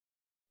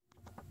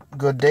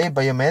Good day,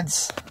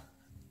 Biomeds.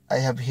 I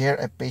have here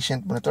a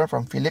patient monitor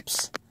from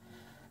Philips,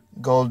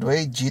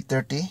 Goldway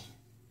G30.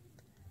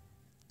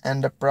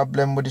 And the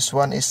problem with this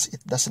one is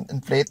it doesn't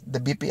inflate the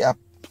BP up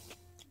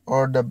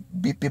or the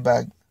BP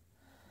bag.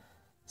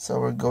 So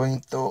we're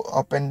going to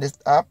open this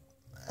up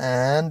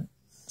and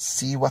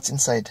see what's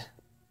inside.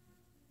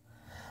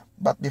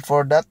 But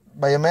before that,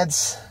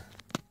 Biomeds,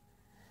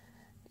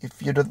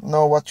 if you don't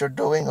know what you're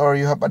doing or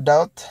you have a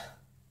doubt,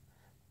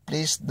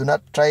 please do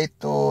not try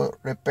to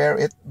repair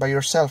it by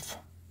yourself.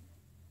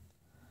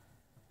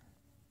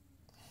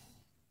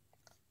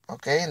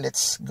 Okay,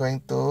 let's going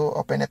to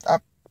open it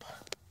up.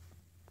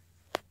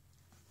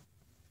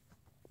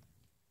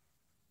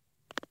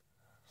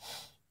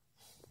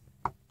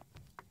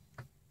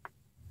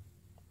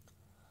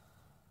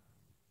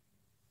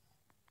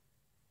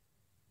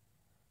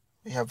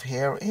 We have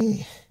here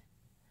a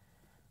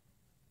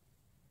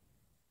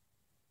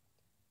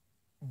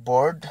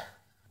board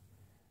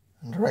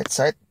on the right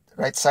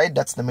side,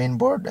 that's the main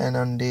board, and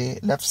on the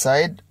left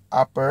side,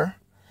 upper,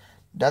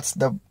 that's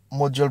the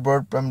module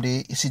board from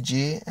the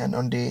ECG, and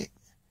on the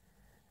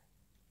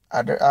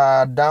other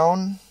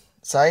down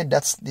side,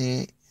 that's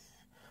the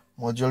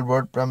module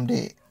board from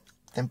the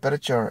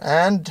temperature,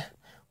 and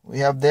we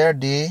have there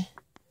the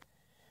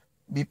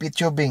BP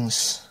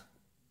tubings,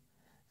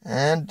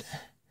 and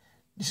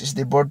this is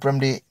the board from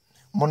the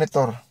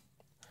monitor,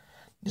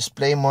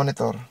 display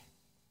monitor.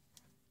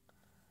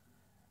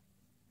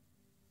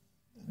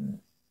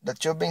 The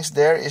tubings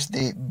there is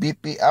the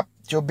BP up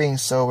tubing,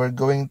 so we're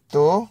going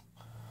to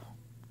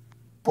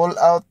pull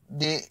out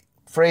the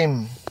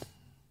frame.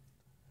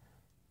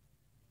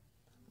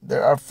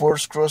 There are 4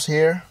 screws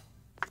here,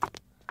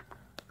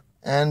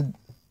 and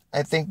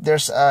I think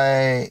there's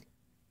another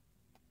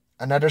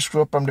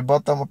screw from the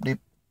bottom of the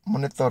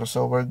monitor,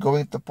 so we're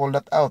going to pull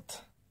that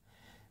out.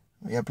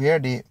 We have here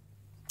the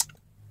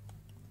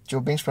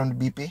tubings from the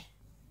BP.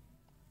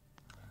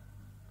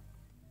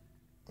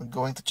 We're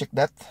going to check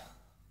that.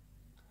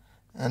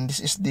 And this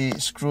is the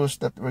screws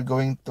that we're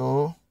going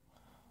to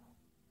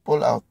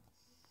pull out.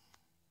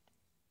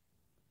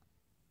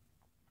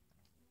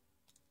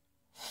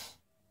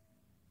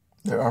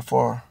 There are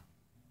 4.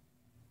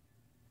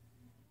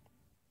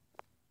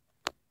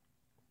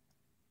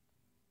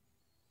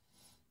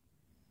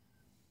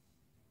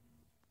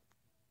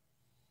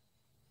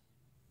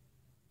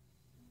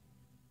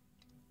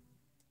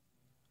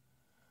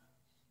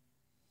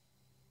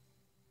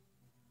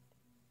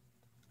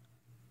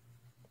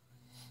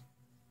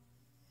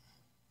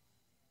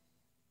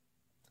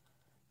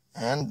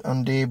 And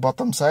on the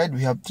bottom side,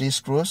 we have 3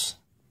 screws.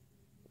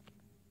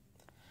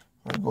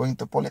 We're going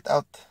to pull it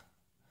out.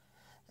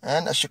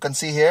 And as you can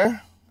see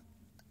here,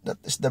 that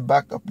is the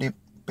back of the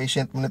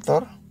patient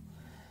monitor.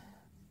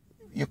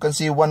 You can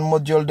see one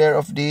module there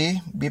of the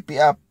BP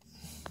up.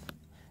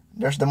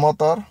 There's the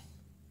motor.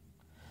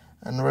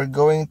 And we're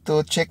going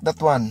to check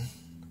that one.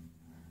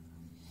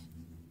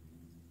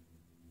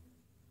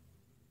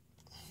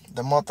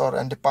 The motor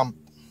and the pump.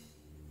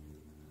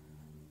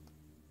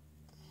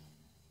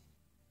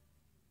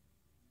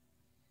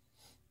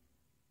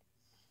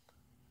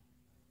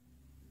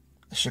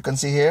 As you can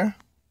see here,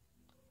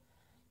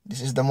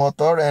 this is the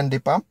motor and the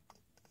pump.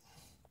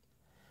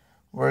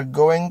 We're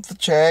going to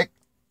check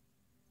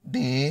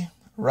the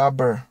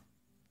rubber.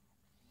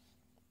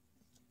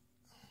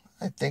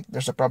 I think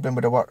there's a problem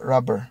with the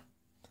rubber.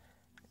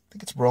 I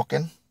think it's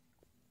broken.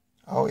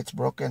 Oh, it's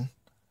broken.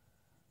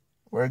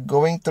 We're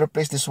going to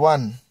replace this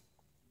one.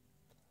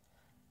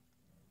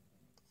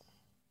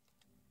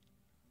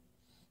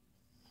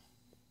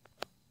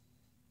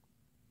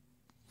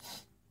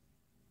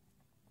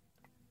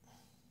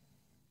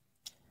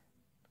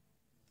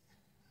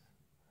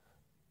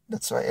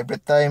 That's why every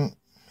time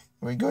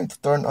we're going to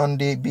turn on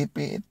the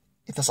BP,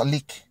 it has a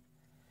leak,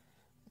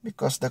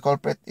 because the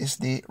culprit is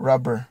the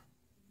rubber.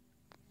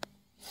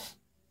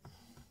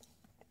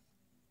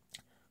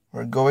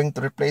 We're going to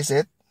replace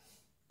it,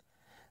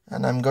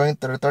 and I'm going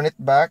to return it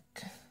back.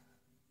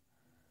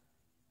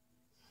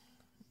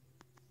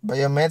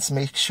 Biomeds,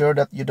 make sure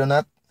that you do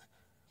not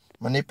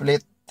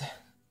manipulate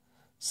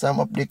some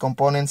of the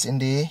components in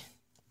the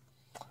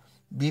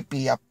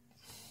BP up.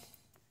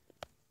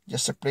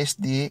 Just replace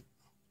the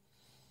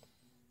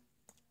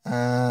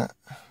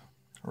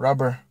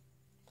rubber.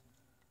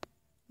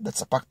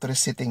 That's a factory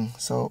setting,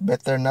 so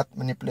better not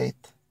manipulate.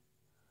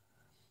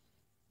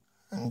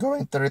 I'm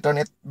going to return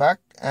it back,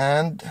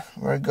 and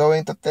we're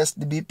going to test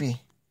the BP.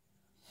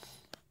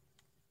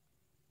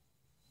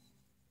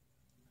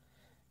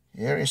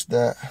 Here is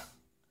the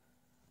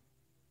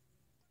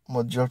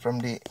module from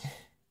the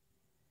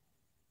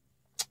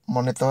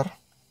monitor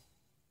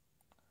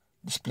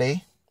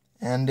display,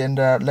 and then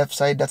the left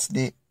side, that's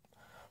the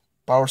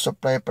power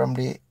supply from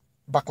the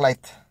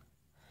backlight.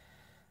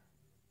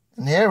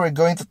 And here we're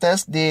going to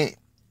test the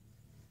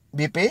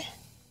BP.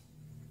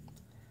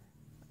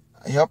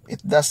 I hope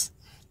it does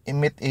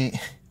emit a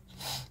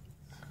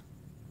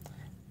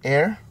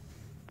air.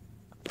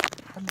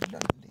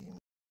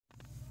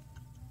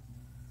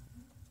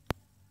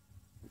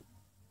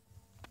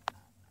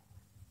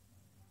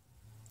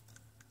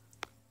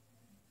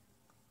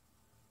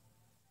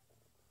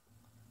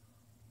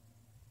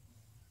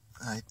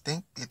 I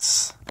think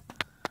it's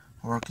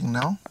working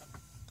now.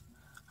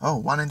 Oh,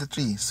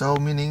 193. So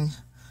meaning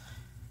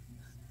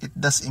it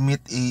does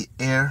emit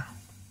air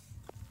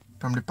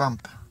from the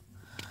pump.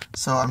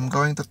 So I'm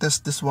going to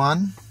test this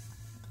one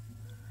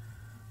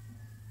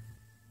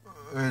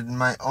with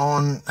my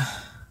own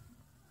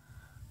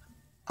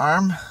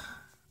arm.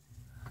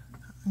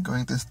 I'm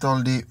going to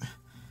install the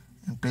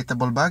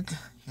inflatable bag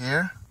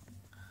here,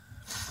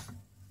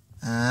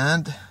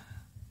 and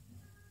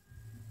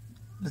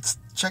let's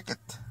check it.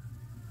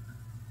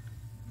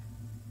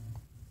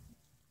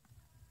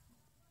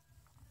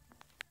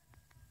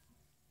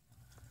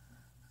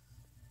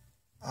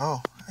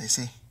 Oh, I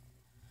see.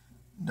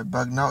 The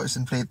bag now is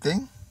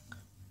inflating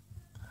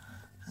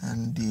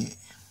and the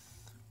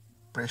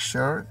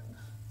pressure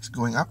is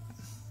going up.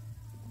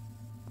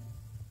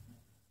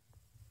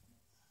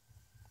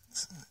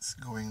 It's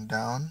going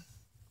down.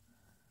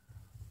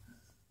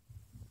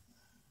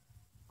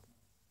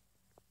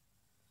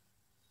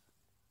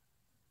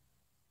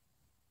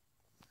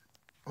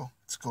 Oh,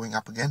 it's going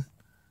up again.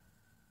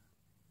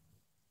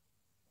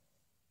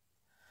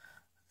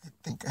 I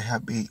think I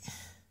have a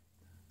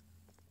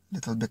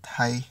little bit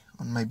high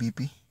on my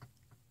BP.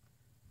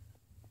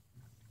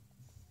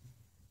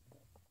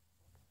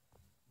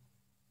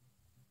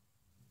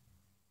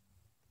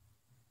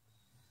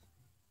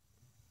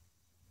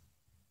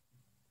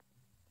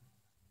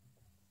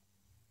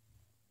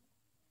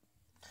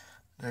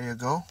 There you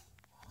go,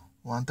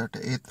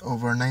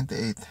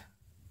 138/98.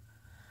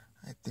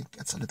 I think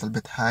it's a little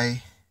bit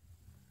high.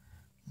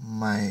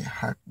 My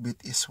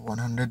heartbeat is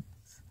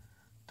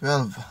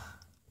 112.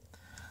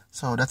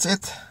 So that's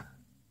it,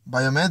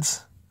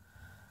 biomeds.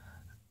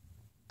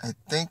 I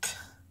think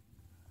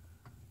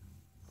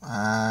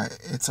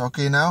it's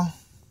okay now,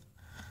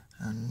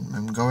 and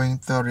I'm going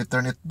to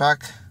return it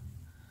back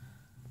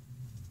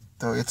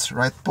to its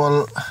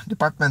rightful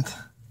department.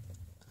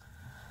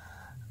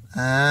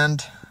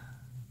 And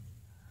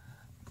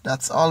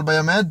that's all,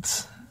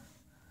 biomeds,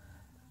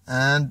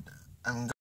 and I'm